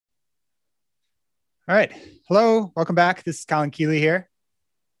All right. Hello. Welcome back. This is Colin Keeley here.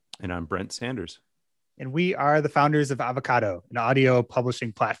 And I'm Brent Sanders. And we are the founders of Avocado, an audio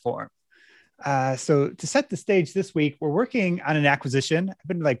publishing platform. So to set the stage this week, we're working on an acquisition. I've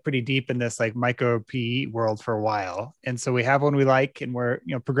been pretty deep in this micro PE world for a while. And so we have one we like and we're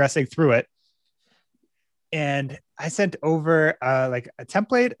progressing through it. And I sent over a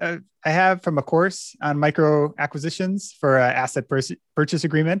template I have from a course on micro acquisitions for an asset purchase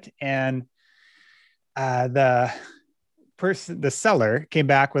agreement. And the seller came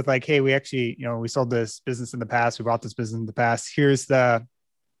back with hey, we actually, we sold this business in the past. We bought this business in the past. Here's the,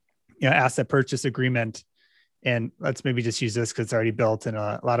 asset purchase agreement. And let's maybe just use this because it's already built. And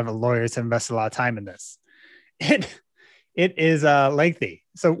a lot of lawyers have invested a lot of time in this. And it is lengthy.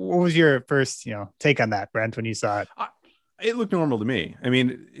 So what was your first, take on that, Brent, when you saw it? It looked normal to me. I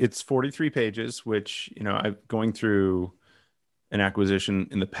mean, it's 43 pages, which, I'm going through an acquisition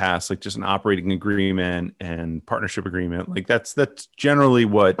in the past, just an operating agreement and partnership agreement. That's generally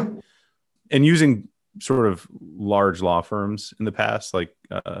what, and using sort of large law firms in the past,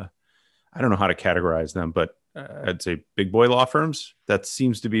 I don't know how to categorize them, but I'd say big boy law firms. That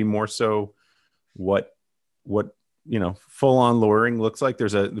seems to be more so what full on lawyering looks like.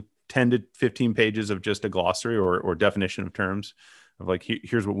 There's a 10 to 15 pages of just a glossary or definition of terms of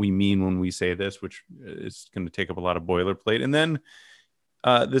here's what we mean when we say this, which is going to take up a lot of boilerplate. And then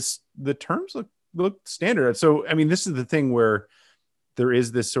the terms look standard. So, I mean, this is the thing where there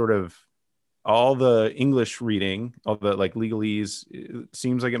is this sort of all the English reading, all the legalese, it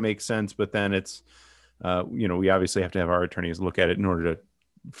seems like it makes sense, but then it's, we obviously have to have our attorneys look at it in order to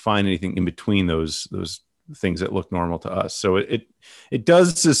find anything in between those things that look normal to us. So it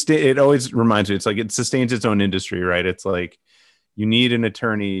does sustain. It always reminds me, it sustains its own industry, right? It's you need an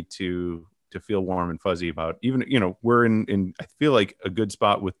attorney to feel warm and fuzzy about. Even, we're in I feel like a good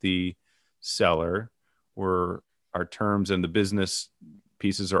spot with the seller, where our terms and the business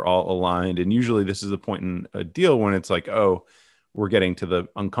pieces are all aligned. And usually this is the point in a deal when it's oh, we're getting to the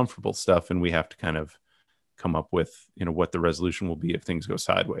uncomfortable stuff and we have to kind of come up with, what the resolution will be if things go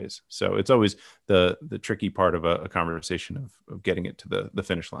sideways. So it's always the tricky part of a conversation of getting it to the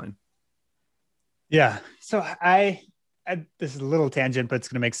finish line. Yeah. So I this is a little tangent, but it's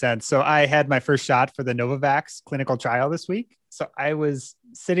going to make sense. So I had my first shot for the Novavax clinical trial this week. So I was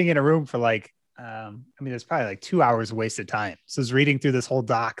sitting in a room for there's probably 2 hours wasted time. So I was reading through this whole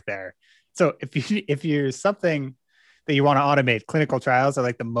doc there. So if you're something that you want to automate, clinical trials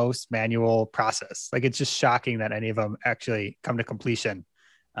are the most manual process. It's just shocking that any of them actually come to completion.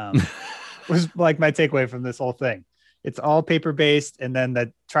 Was my takeaway from this whole thing. It's all paper-based, and then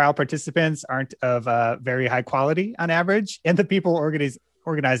the trial participants aren't of very high quality on average, and the people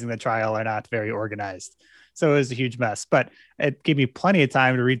organizing the trial are not very organized. So it was a huge mess, but it gave me plenty of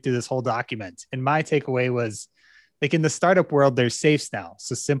time to read through this whole document. And my takeaway was, in the startup world, there's safes now.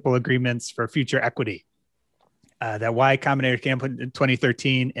 So simple agreements for future equity. That Y Combinator came up in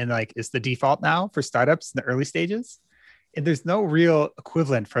 2013 and is the default now for startups in the early stages. And there's no real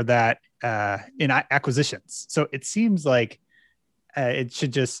equivalent for that in acquisitions. So it seems it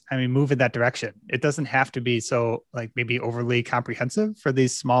should just, move in that direction. It doesn't have to be so maybe overly comprehensive for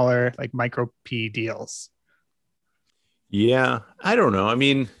these smaller micro P deals. Yeah, I don't know. I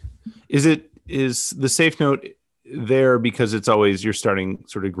mean, is the safe note there because it's always you're starting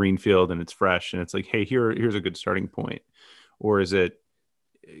sort of greenfield and it's fresh and it's hey, here's a good starting point? Or is it,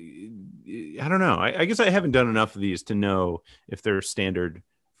 I don't know. I guess I haven't done enough of these to know if they're standard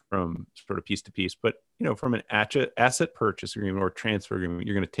from sort of piece to piece, but from an asset purchase agreement or transfer agreement,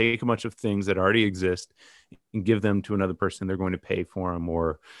 you're going to take a bunch of things that already exist and give them to another person. They're going to pay for them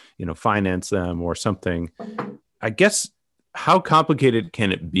or, finance them or something. I guess, how complicated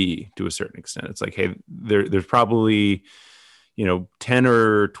can it be to a certain extent? It's hey, there's probably, 10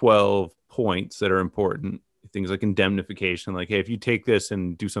 or 12 points that are important. Things like indemnification, hey, if you take this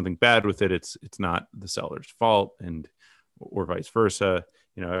and do something bad with it, it's not the seller's fault, and or vice versa.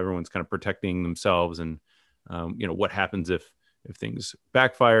 Everyone's kind of protecting themselves, and what happens if things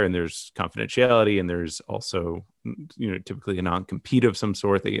backfire, and there's confidentiality, and there's also typically a non-compete of some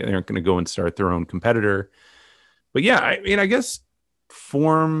sort. They aren't going to go and start their own competitor. But yeah, I guess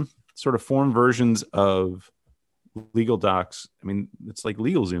form versions of legal docs. It's like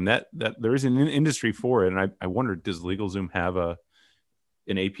LegalZoom, that there is an industry for it. And I wonder, does LegalZoom have an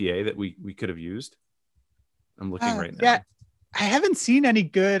APA that we could have used? I'm looking right now. Yeah, I haven't seen any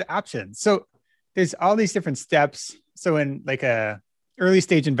good options. So there's all these different steps. So in a early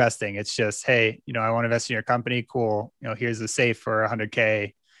stage investing, it's just, hey, I want to invest in your company. Cool. Here's a safe for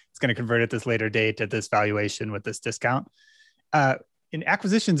 100K. It's going to convert at this later date at this valuation with this discount. in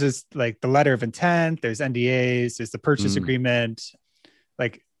acquisitions is like the letter of intent, there's NDAs, there's the purchase agreement,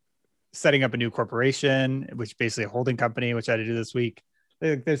 like setting up a new corporation, which basically a holding company, which I had to do this week.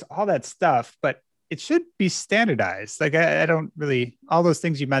 Like, there's all that stuff, but it should be standardized. Like I don't really, all those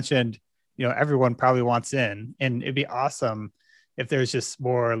things you mentioned, everyone probably wants in, and it'd be awesome if there's just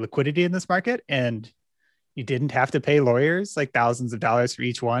more liquidity in this market and you didn't have to pay lawyers like thousands of dollars for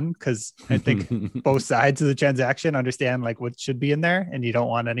each one. Cause I think both sides of the transaction understand like what should be in there, and you don't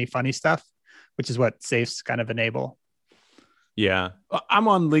want any funny stuff, which is what safes kind of enable. Yeah. I'm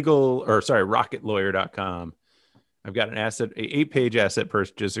on rocketlawyer.com. I've got an 8-page asset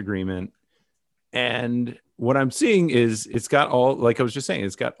purchase agreement. And what I'm seeing is it's got all, like I was just saying,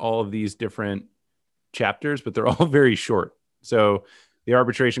 it's got all of these different chapters, but they're all very short. So the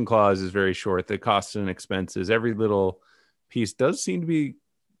arbitration clause is very short. The costs and expenses, every little piece does seem to be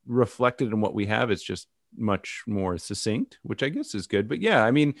reflected in what we have. It's just much more succinct, which I guess is good. But yeah,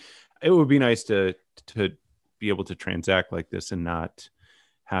 I mean, it would be nice to be able to transact like this and not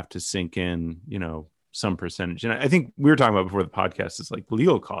have to sink in, some percentage. And I think we were talking about before the podcast is like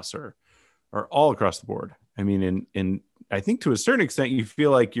legal costs are all across the board. I mean, and I think to a certain extent, you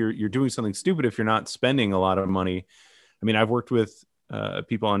feel like you're doing something stupid if you're not spending a lot of money. I mean, I've worked with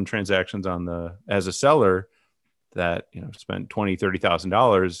people on transactions as a seller that, spent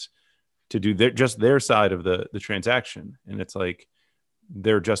 $20,000-$30,000 to do their side of the transaction. And it's like,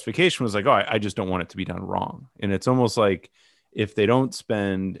 their justification was like, oh, I just don't want it to be done wrong. And it's almost like if they don't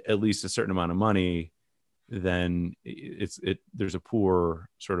spend at least a certain amount of money, then there's a poor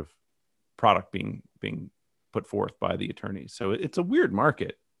sort of product being put forth by the attorneys. So it's a weird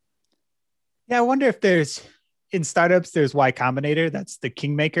market. Yeah, I wonder if in startups there's Y Combinator, that's the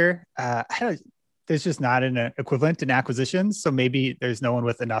kingmaker. There's just not an equivalent in acquisitions, so maybe there's no one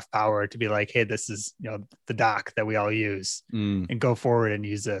with enough power to be like, hey, this is the doc that we all use, and go forward and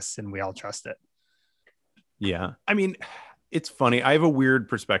use this, and we all trust it. Yeah, I mean, it's funny. I have a weird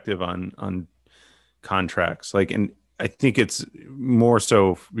perspective on contracts, and I think it's more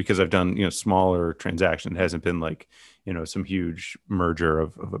so because I've done, smaller transactions. It hasn't been like, some huge merger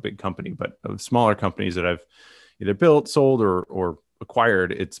of a big company, but of smaller companies that I've either built, sold, or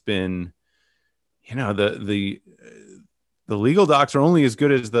acquired. It's been, the legal docs are only as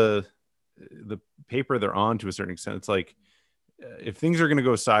good as the paper they're on to a certain extent. It's like, if things are going to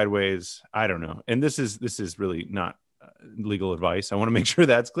go sideways, I don't know. And this is really not legal advice. I want to make sure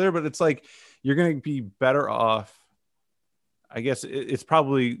that's clear, but it's like, you're going to be better off. I guess it's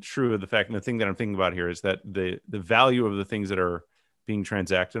probably true of the fact, and the thing that I'm thinking about here is that the value of the things that are being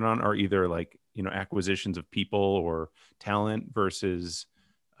transacted on are either like, acquisitions of people or talent versus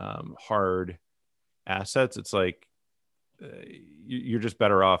hard assets. It's like you're just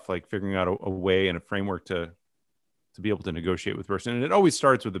better off like figuring out a way and a framework to be able to negotiate with the person. And it always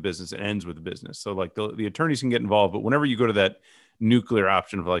starts with the business and ends with the business. So like the attorneys can get involved, but whenever you go to that nuclear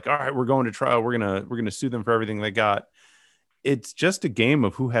option of like, all right, we're going to trial, we're gonna sue them for everything they got, it's just a game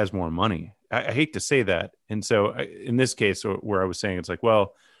of who has more money. I hate to say that. And so in this case, where I was saying, it's like,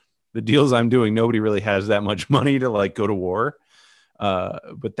 well, the deals I'm doing, nobody really has that much money to like go to war.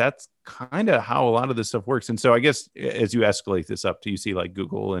 But that's kind of how a lot of this stuff works. And so I guess as you escalate this up to, you see like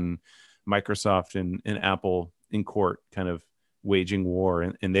Google and Microsoft and Apple in court kind of waging war,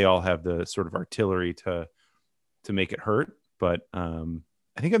 and they all have the sort of artillery to make it hurt. But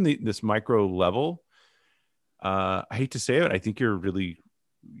I think on this micro level, I hate to say it, I think you're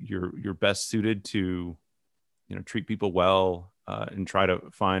best suited to, treat people well, and try to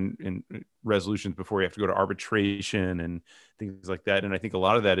find resolutions before you have to go to arbitration and things like that. And I think a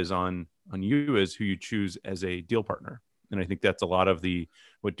lot of that is on you as who you choose as a deal partner. And I think that's a lot of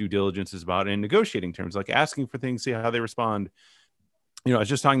what due diligence is about in negotiating terms, like asking for things, see how they respond. I was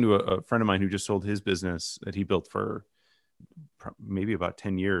just talking to a friend of mine who just sold his business that he built for maybe about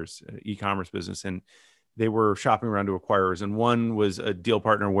 10 years, e-commerce business. And they were shopping around to acquirers. And one was a deal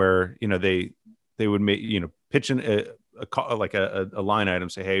partner where, they would make, pitch in a line item,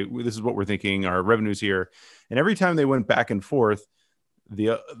 say, hey, this is what we're thinking, our revenue's here. And every time they went back and forth,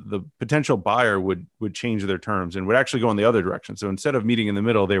 the potential buyer would change their terms and would actually go in the other direction. So instead of meeting in the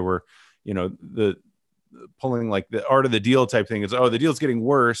middle, they were, the pulling like the art of the deal type thing is, oh, the deal's getting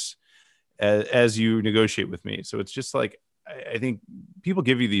worse as you negotiate with me. So it's just like, I think people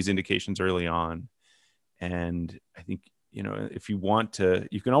give you these indications early on. And I think, if you want to,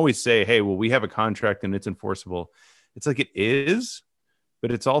 you can always say, hey, well, we have a contract and it's enforceable. It's like, it is,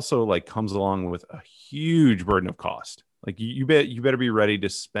 but it's also like comes along with a huge burden of cost. Like you better be ready to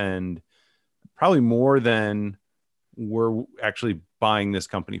spend probably more than we're actually buying this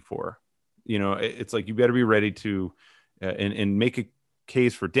company for. It's like, you better be ready to, and make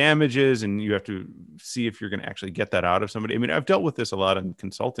case for damages, and you have to see if you're going to actually get that out of somebody. I mean, I've dealt with this a lot in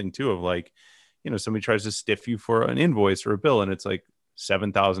consulting too, of like, somebody tries to stiff you for an invoice or a bill and it's like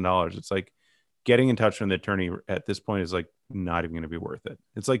 $7,000. It's like getting in touch with an attorney at this point is like not even going to be worth it.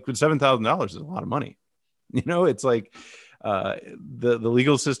 It's like $7,000 is a lot of money. It's like the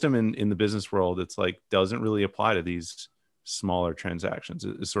legal system in the business world, it's like doesn't really apply to these smaller transactions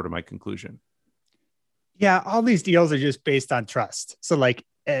is sort of my conclusion. Yeah, all these deals are just based on trust. So like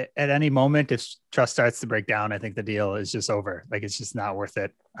at any moment, if trust starts to break down, I think the deal is just over. Like it's just not worth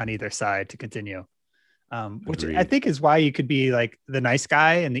it on either side to continue. Which Agreed. I think is why you could be like the nice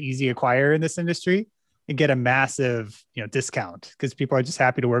guy and the easy acquirer in this industry and get a massive, discount because people are just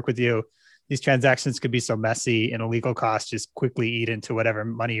happy to work with you. These transactions could be so messy and illegal costs just quickly eat into whatever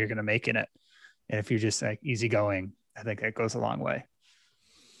money you're going to make in it. And if you're just like easygoing, I think that goes a long way.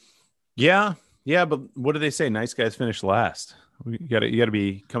 Yeah. Yeah. But what do they say? Nice guys finish last. You gotta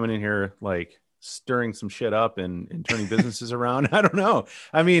be coming in here like stirring some shit up and turning businesses around. I don't know.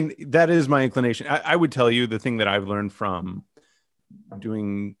 I mean, that is my inclination. I would tell you the thing that I've learned from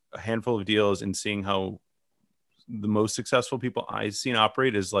doing a handful of deals and seeing how the most successful people I've seen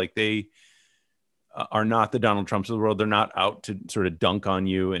operate is like they are not the Donald Trumps of the world. They're not out to sort of dunk on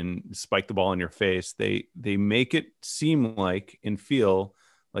you and spike the ball in your face. They make it seem like and feel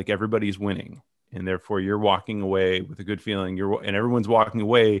like everybody's winning. And therefore you're walking away with a good feeling. And everyone's walking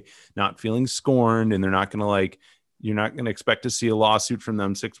away not feeling scorned, and they're not going to you're not going to expect to see a lawsuit from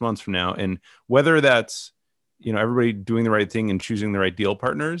them 6 months from now. And whether that's, everybody doing the right thing and choosing the right deal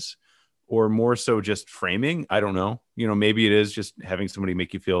partners, or more so just framing, I don't know, maybe it is just having somebody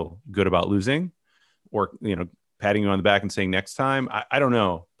make you feel good about losing, or, patting you on the back and saying next time, I don't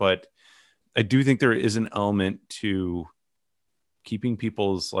know. But I do think there is an element to keeping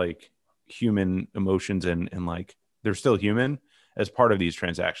people's like human emotions and like they're still human as part of these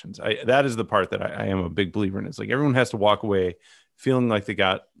transactions. That is the part that I am a big believer in. It's like everyone has to walk away feeling like they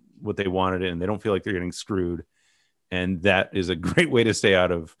got what they wanted and they don't feel like they're getting screwed. And that is a great way to stay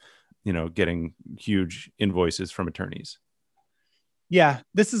out of, getting huge invoices from attorneys. Yeah,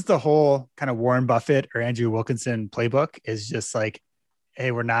 this is the whole kind of Warren Buffett or Andrew Wilkinson playbook is just like,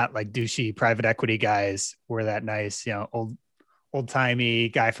 hey, we're not like douchey private equity guys. We're that nice, old timey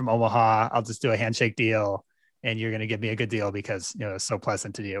guy from Omaha. I'll just do a handshake deal and you're going to give me a good deal because, it's so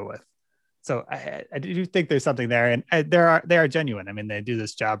pleasant to deal with. So I do think there's something there, and they are genuine. I mean, they do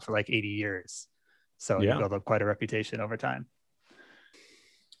this job for like 80 years. So you build up quite a reputation over time.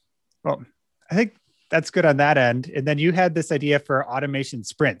 Well, I think that's good on that end. And then you had this idea for automation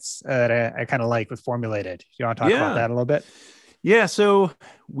sprints that I kind of like with Formulated. You want to talk about that a little bit? Yeah. So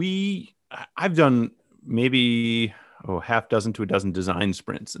I've done maybe half dozen to a dozen design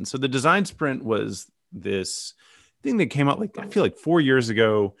sprints. And so the design sprint was this thing that came out like, I feel like 4 years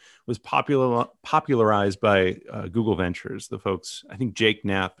ago, was popularized by Google Ventures. The folks, I think Jake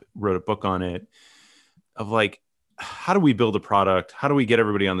Knapp wrote a book on it of like, how do we build a product? How do we get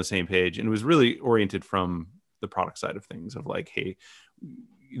everybody on the same page? And it was really oriented from the product side of things of like, hey,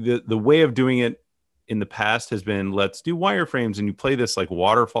 the way of doing it in the past has been, let's do wireframes. And you play this like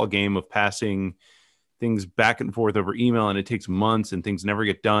waterfall game of passing things back and forth over email, and it takes months and things never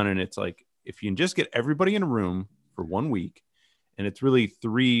get done. And it's like, if you can just get everybody in a room for 1 week, and it's really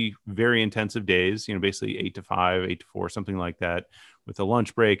 3 very intensive days, basically 8 to 5, 8 to 4, something like that, with a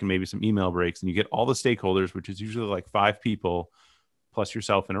lunch break and maybe some email breaks. And you get all the stakeholders, which is usually like 5 people plus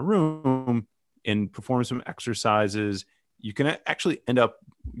yourself in a room, and perform some exercises. You can actually end up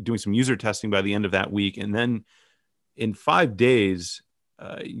doing some user testing by the end of that week. And then in 5 days,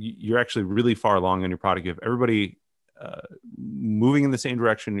 you're actually really far along on your product. You have everybody moving in the same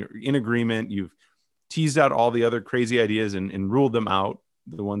direction. You're in agreement. You've teased out all the other crazy ideas and ruled them out,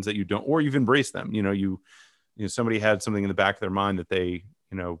 the ones that you don't, or you've embraced them. Somebody had something in the back of their mind that they,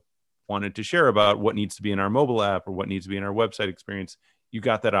 wanted to share about what needs to be in our mobile app or what needs to be in our website experience. You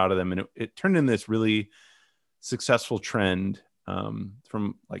got that out of them. And it turned in this really successful trend.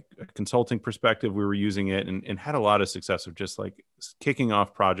 From like a consulting perspective, we were using it and had a lot of success of just like kicking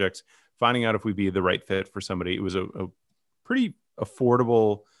off projects, finding out if we'd be the right fit for somebody. It was a pretty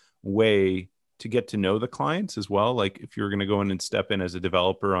affordable way to get to know the clients as well. Like if you're going to go in and step in as a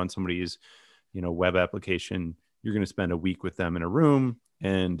developer on somebody's, web application, you're going to spend a week with them in a room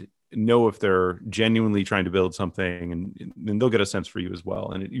and know if they're genuinely trying to build something, and they'll get a sense for you as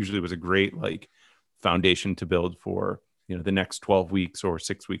well. And it usually was a great like foundation to build for, the next 12 weeks or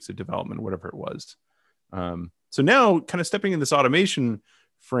 6 weeks of development, whatever it was. So now kind of stepping in this automation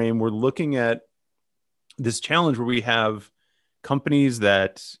frame, we're looking at this challenge where we have companies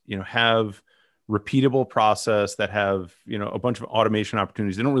that, have repeatable process that have, a bunch of automation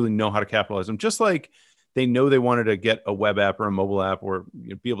opportunities. They don't really know how to capitalize them. Just like they know they wanted to get a web app or a mobile app or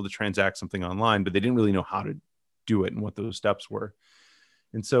be able to transact something online, but they didn't really know how to do it and what those steps were.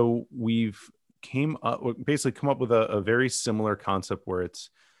 And so we've basically come up with a very similar concept where it's,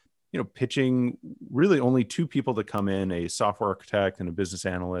 pitching really only two people to come in, a software architect and a business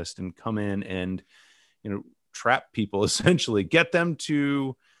analyst, and come in and, trap people, essentially get them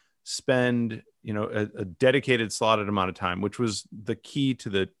to spend, a dedicated slotted amount of time, which was the key to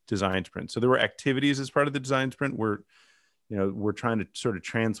the design sprint. So there were activities as part of the design sprint where, we're trying to sort of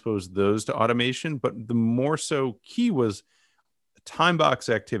transpose those to automation, but the more so key was time box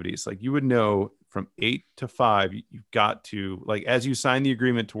activities. Like you would know from 8 to 5, you've got to, like, as you sign the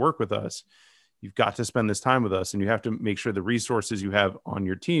agreement to work with us, you've got to spend this time with us, and you have to make sure the resources you have on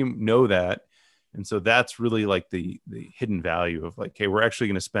your team know that. And so that's really like the hidden value of like, hey, we're actually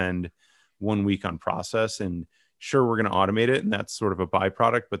going to spend 1 week on process, and sure, we're going to automate it. And that's sort of a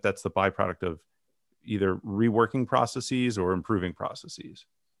byproduct, but that's the byproduct of either reworking processes or improving processes.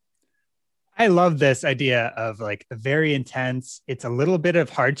 I love this idea of like a very intense, it's a little bit of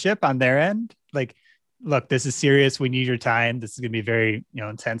hardship on their end. Like, look, this is serious. We need your time. This is going to be a very,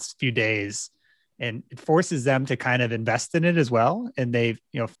 intense few days. And it forces them to kind of invest in it as well. And they,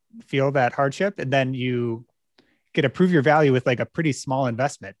 feel that hardship. And then you get to prove your value with like a pretty small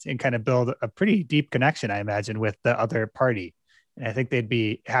investment and kind of build a pretty deep connection, I imagine, with the other party. And I think they'd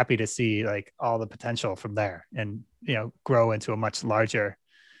be happy to see like all the potential from there and, grow into a much larger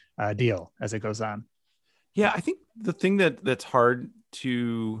deal as it goes on. Yeah, I think the thing that's hard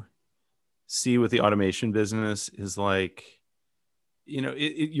to see with the automation business is like,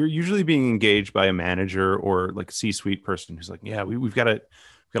 you're usually being engaged by a manager or like a C-suite person who's like, yeah, we've got a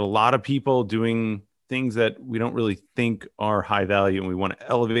lot of people doing things that we don't really think are high value, and we want to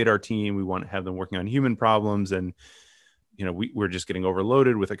elevate our team. We want to have them working on human problems, and we're just getting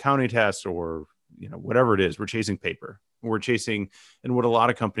overloaded with accounting tasks or whatever it is. We're chasing paper. And what a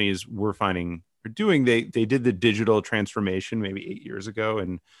lot of companies we're finding are doing, they did the digital transformation maybe 8 years ago,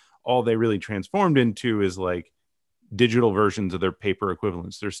 and all they really transformed into is like digital versions of their paper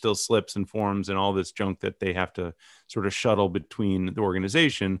equivalents. There's still slips and forms and all this junk that they have to sort of shuttle between the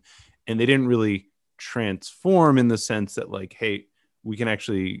organization. And they didn't really transform in the sense that like, hey, we can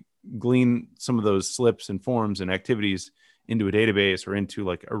actually glean some of those slips and forms and activities into a database or into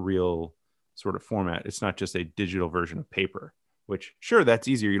like a real sort of format. It's not just a digital version of paper, which sure, that's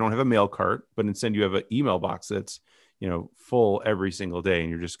easier. You don't have a mail cart, but instead you have an email box that's, full every single day, and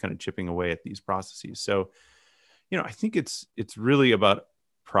you're just kind of chipping away at these processes. So, I think it's really about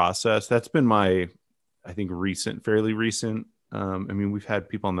process. That's been my, I think, fairly recent. We've had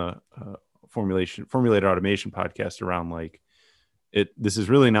people on the formulated automation podcast around like this is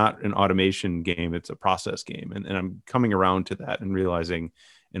really not an automation game. It's a process game. And I'm coming around to that and realizing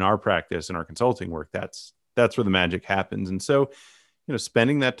in our practice and our consulting work, that's where the magic happens. And so,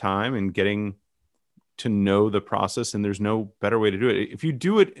 spending that time and getting to know the process, and there's no better way to do it. If you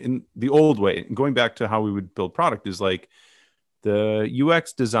do it in the old way, going back to how we would build product, is like the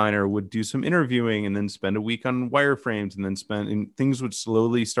UX designer would do some interviewing and then spend a week on wireframes, and then and things would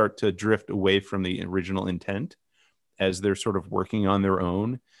slowly start to drift away from the original intent as they're sort of working on their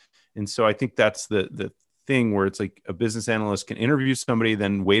own. And so I think that's the thing where it's like a business analyst can interview somebody,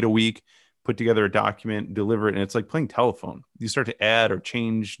 then wait a week, put together a document, deliver it. And it's like playing telephone. You start to add or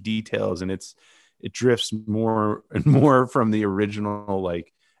change details, and it drifts more and more from the original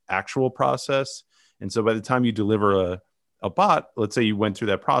like actual process. And so by the time you deliver a bot, let's say you went through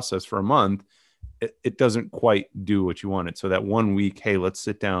that process for a month, it doesn't quite do what you wanted. So that 1 week, hey, let's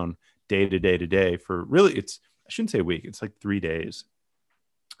sit down day to day for really, I shouldn't say a week, it's like 3 days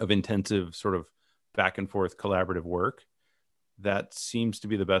of intensive sort of back and forth collaborative work. That seems to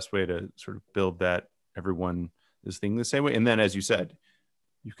be the best way to sort of build that everyone is thinking the same way. And then, as you said,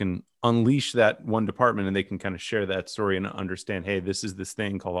 you can unleash that one department and they can kind of share that story and understand, hey, this is this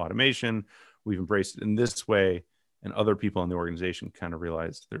thing called automation. We've embraced it in this way. And other people in the organization kind of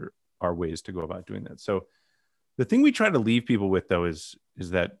realize there are ways to go about doing that. So the thing we try to leave people with, though, is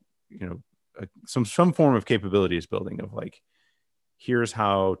that, some form of capabilities building of like, here's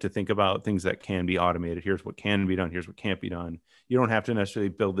how to think about things that can be automated. Here's what can be done. Here's what can't be done. You don't have to necessarily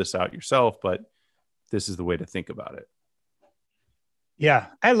build this out yourself, but this is the way to think about it. Yeah,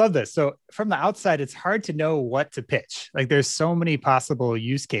 I love this. So from the outside, it's hard to know what to pitch. Like there's so many possible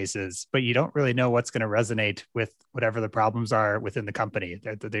use cases, but you don't really know what's going to resonate with whatever the problems are within the company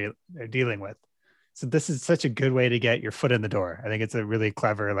that they're dealing with. So this is such a good way to get your foot in the door. I think it's a really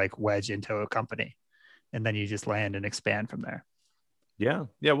clever like wedge into a company, and then you just land and expand from there. Yeah.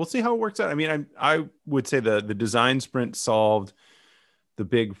 Yeah. We'll see how it works out. I mean, I would say the design sprint solved the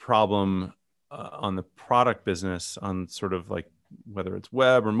big problem on the product business on sort of like whether it's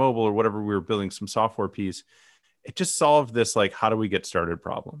web or mobile or whatever, we were building some software piece. It just solved this, like, how do we get started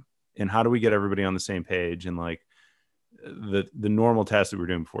problem and how do we get everybody on the same page? And like the normal tasks that we were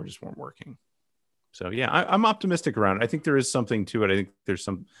doing before just weren't working. So yeah, I'm optimistic around it. I think there is something to it. I think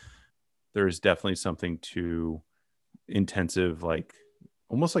there is definitely something to intensive, like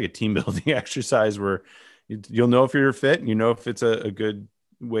almost like a team building exercise where you'll know if you're a fit and you know if it's a good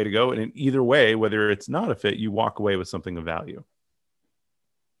way to go. And in either way, whether it's not a fit, you walk away with something of value.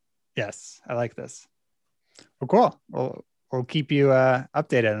 Yes, I like this. Well, cool. We'll keep you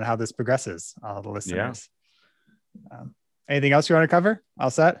updated on how this progresses, all the listeners. Yeah. Anything else you want to cover? All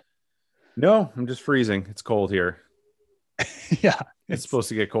set? No, I'm just freezing. It's cold here. Yeah. It's supposed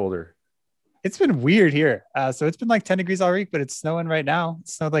to get colder. It's been weird here. So it's been like 10 degrees all week, but it's snowing right now. It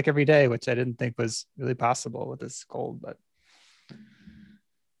snowed like every day, which I didn't think was really possible with this cold. But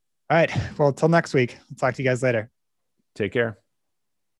all right. Well, till next week. I'll talk to you guys later. Take care.